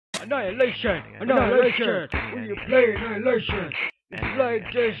Annihilation! Annihilation! When you play Annihilation, it's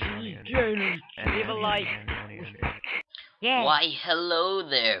like this, Leave a like. Yeah. Why, hello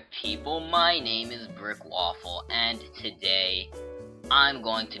there, people. My name is Brick Waffle, and today I'm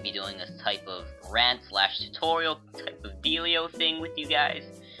going to be doing a type of rant/tutorial type of dealio thing with you guys.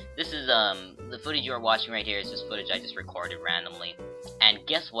 This is the footage you are watching right here is just footage I just recorded randomly. And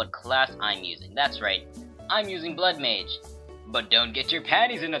guess what class I'm using? That's right, I'm using Bloodmage. But don't get your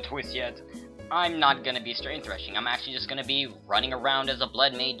panties in a twist yet. I'm not gonna be strength rushing. I'm actually just gonna be running around as a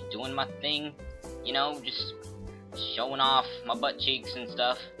Bloodmage, doing my thing. You know, just showing off my butt cheeks and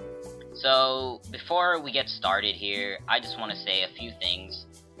stuff. So, before we get started here, I just want to say a few things.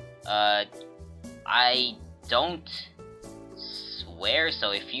 I don't swear,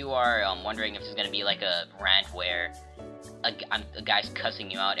 so if you are wondering if this is gonna be like a rant where a guy's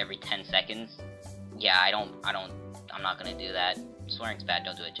cussing you out every 10 seconds, yeah, I'm not gonna do that. Swearing's bad,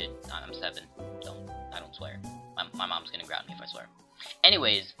 don't do it, kid. I'm 7. I don't swear. My mom's gonna ground me if I swear.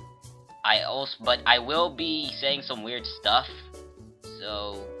 Anyways, but I will be saying some weird stuff.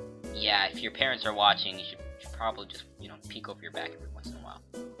 So, yeah, if your parents are watching, you should probably just, you know, peek over your back every once in a while.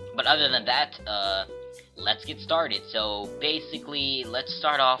 But other than that, let's get started. So, basically, let's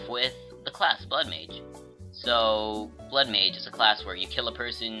start off with the class, Bloodmage. So, Bloodmage is a class where you kill a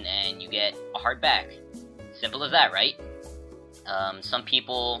person and you get a heart back. Simple as that, right? Some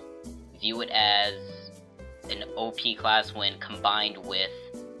people view it as an OP class when combined with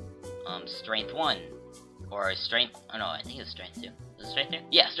Strength 1. Or Strength... oh no, I think it's Strength 2. Is it Strength 2?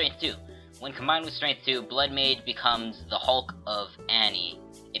 Yeah, Strength 2. When combined with Strength 2, Bloodmage becomes the Hulk of Annie.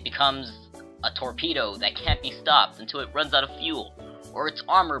 It becomes a torpedo that can't be stopped until it runs out of fuel, or its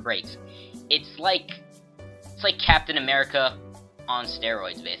armor breaks. It's like Captain America on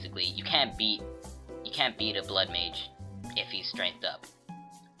steroids, basically. You can't beat a Bloodmage if he's strengthed up.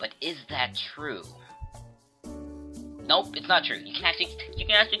 But is that true? Nope, it's not true. You can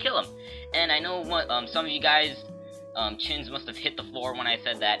actually kill him. And I know what some of you guys chins must have hit the floor when I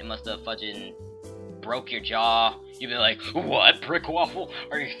said that. It must have fudging broke your jaw. You'd be like, what, Brick Waffle?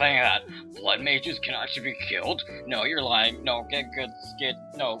 Are you saying that blood mages can actually be killed? No, you're lying. No, get good, skid.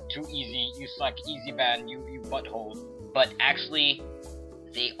 No, too easy. You suck. Easy ban. You butthole. But actually,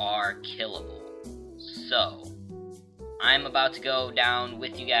 they are killable. So, I'm about to go down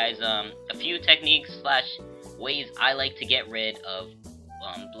with you guys a few techniques / ways I like to get rid of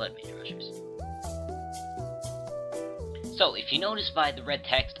Bloodmage rushers. So, if you notice by the red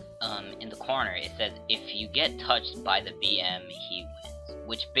text in the corner, it says, if you get touched by the BM, he wins.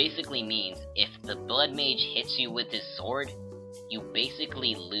 Which basically means, if the Bloodmage hits you with his sword, you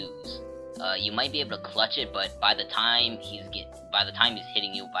basically lose. You might be able to clutch it, but by the time he's hitting you, by the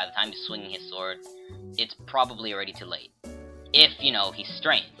time he's swinging his sword, it's probably already too late. If, you know, he's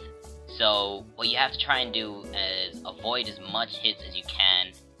strength. So, what you have to try and do is avoid as much hits as you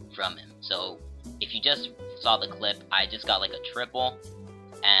can from him. So, if you just saw the clip, I just got like a triple,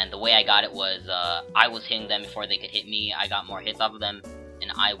 and the way I got it was, I was hitting them before they could hit me, I got more hits off of them,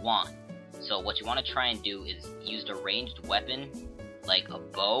 and I won. So, what you want to try and do is use a ranged weapon, like a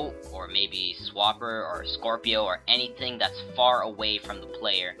bow, or maybe Swapper, or Scorpio, or anything that's far away from the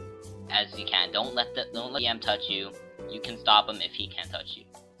player as you can. Don't let the DM touch you. You can stop him if he can't touch you.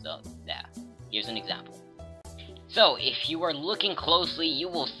 So, yeah. Here's an example. So, if you are looking closely, you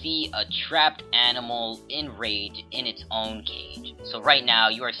will see a trapped animal in rage in its own cage. So right now,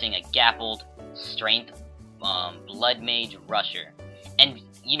 you are seeing a gappled, strength, Bloodmage rusher. And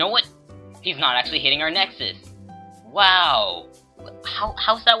you know what? He's not actually hitting our nexus. Wow!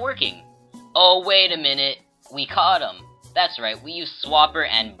 How's that working? Oh, wait a minute. We caught him. That's right, we used Swapper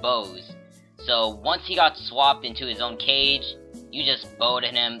and bows. So, once he got swapped into his own cage, you just bowed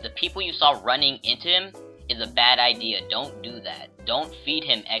at him. The people you saw running into him is a bad idea. Don't do that. Don't feed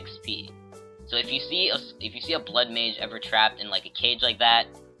him XP. So if you see a Bloodmage ever trapped in like a cage like that,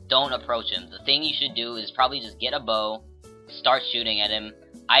 don't approach him. The thing you should do is probably just get a bow, start shooting at him.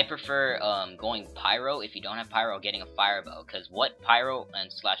 I prefer going pyro. If you don't have pyro, getting a fire bow, because what pyro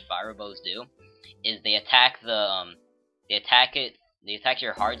and / fire bows do is they attack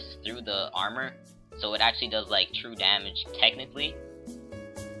your hearts through the armor, so it actually does like true damage technically.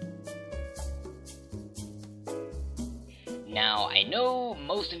 Now, I know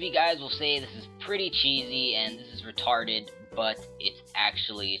most of you guys will say this is pretty cheesy and this is retarded, but it's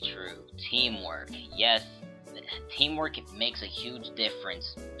actually true. Teamwork. Yes, teamwork makes a huge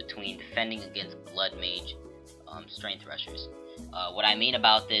difference between defending against Bloodmage strength rushers. What I mean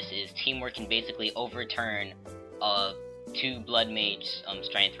about this is teamwork can basically overturn 2 Bloodmage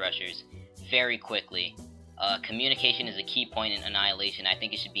strength rushers very quickly. Communication is a key point in Annihilation. I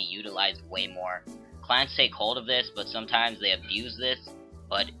think it should be utilized way more. Clans take hold of this, but sometimes they abuse this.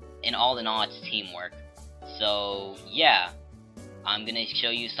 But in all, it's teamwork. So yeah, I'm gonna show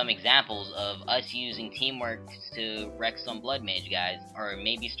you some examples of us using teamwork to wreck some Bloodmage guys, or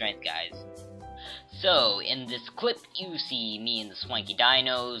maybe Strength guys. So in this clip, you see me and the Swanky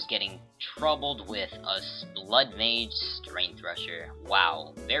Dinos getting troubled with a Bloodmage Strength Rusher.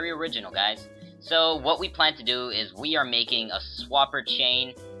 Wow, very original, guys. So what we plan to do is we are making a swapper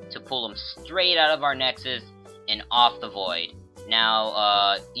chain to pull them straight out of our Nexus and off the Void.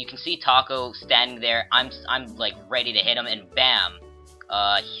 Now, you can see Taco standing there. I'm like ready to hit him, and bam,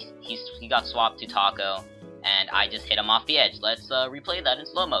 he got swapped to Taco, and I just hit him off the edge. Let's replay that in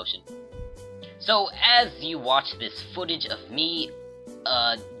slow motion. So as you watch this footage of me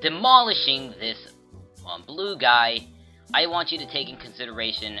demolishing this blue guy, I want you to take in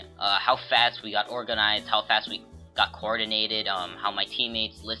consideration how fast we got organized, how fast we got coordinated, how my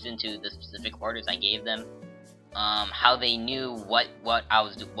teammates listened to the specific orders I gave them, how they knew what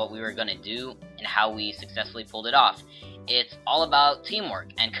we were gonna do, and how we successfully pulled it off. It's all about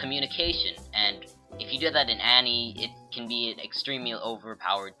teamwork and communication, and if you do that in Annie, it can be an extremely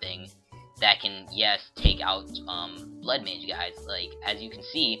overpowered thing that can, yes, take out Bloodmage guys. Like, as you can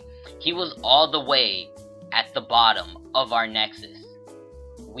see, he was all the way at the bottom of our Nexus.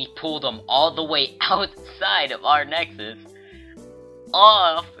 We pulled him all the way outside of our Nexus,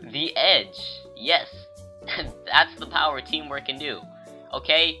 off the edge. Yes, that's the power teamwork can do.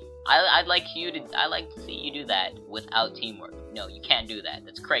 Okay, I'd like to see you do that without teamwork. No, you can't do that.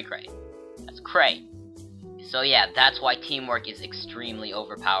 That's cray. That's cray. So yeah, that's why teamwork is extremely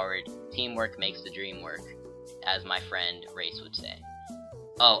overpowered. Teamwork makes the dream work, as my friend Race would say.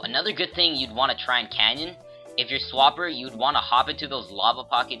 Oh, another good thing you'd want to try in Canyon, if you're swapper, you'd want to hop into those lava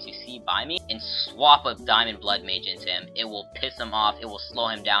pockets you see by me and swap a Diamond Bloodmage into him. It will piss him off, it will slow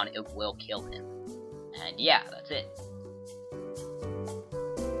him down, it will kill him. And yeah, that's it.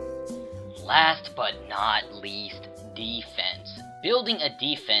 Last but not least, defense. Building a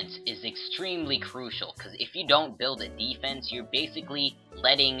defense is extremely crucial, because if you don't build a defense, you're basically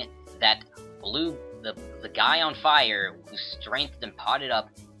letting that the guy on fire whose strength and potted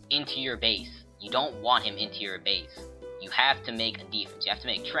up into your base. You don't want him into your base. You have to make a defense. You have to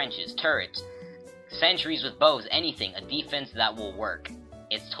make trenches, turrets, sentries with bows, anything. A defense that will work.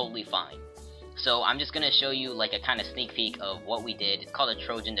 It's totally fine. So I'm just gonna show you like a kind of sneak peek of what we did. It's called a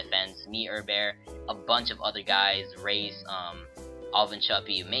Trojan defense. Me, Urbear, a bunch of other guys, Race, Alvin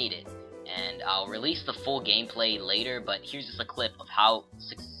Chuppy made it. And I'll release the full gameplay later, but here's just a clip of how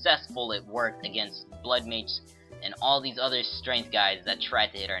successful it worked against Bloodmage and all these other strength guys that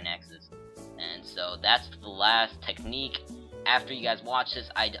tried to hit our Nexus. And so that's the last technique. After you guys watch this,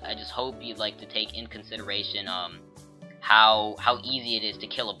 I just hope you'd like to take in consideration how easy it is to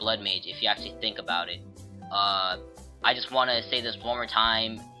kill a Bloodmage if you actually think about it. I just want to say this one more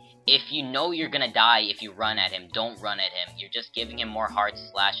time. If you know you're gonna die if you run at him, don't run at him. You're just giving him more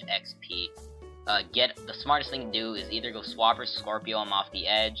hearts / XP. The smartest thing to do is either go Swapper Scorpio him off the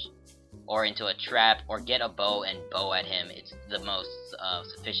edge, or into a trap, or get a bow and bow at him. It's the most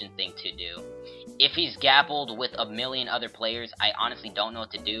sufficient thing to do. If he's gappled with a million other players, I honestly don't know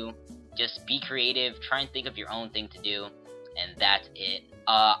what to do. Just be creative, try and think of your own thing to do, and that's it.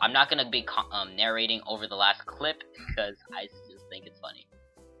 I'm not gonna be narrating over the last clip, because I just think it's funny.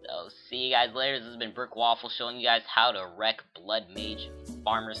 So, see you guys later. This has been Brick Waffle showing you guys how to wreck Bloodmage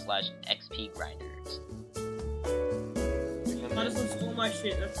farmers / XP grinders. I just stole my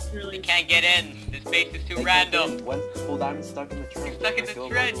shit. That's really. You can't get in. This base is too random. One full diamond stuck in the trench. He's stuck in the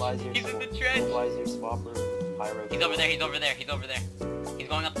trench. He's in the trench. Mobilize your swapper, pyro. He's over there. He's over there. He's over there. He's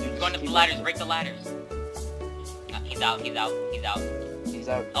going up. He's going up the ladders. Break the ladders. He's out. He's out. He's out. He's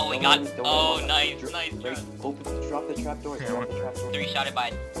out. Oh, we got. Oh, nice. Nice. Drop the trap door. Drop the trap door. 3 shotted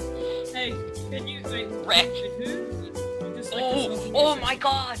by. Hey, can you wait? Wreck. Who? Just like Oh my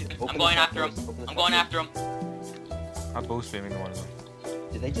God! I'm going after him. I'm going after him. I'm bow spamming one of them.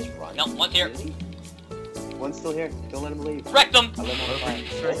 Did they just run? No, one's here. Really? One's still here. Don't let him leave. Wrecked him. I let him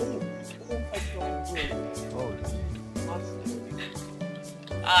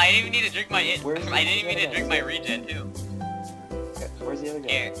I didn't even need to drink my. I didn't even need to drink my regen too. Where's the other guy?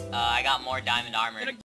 Here, I got more diamond armor.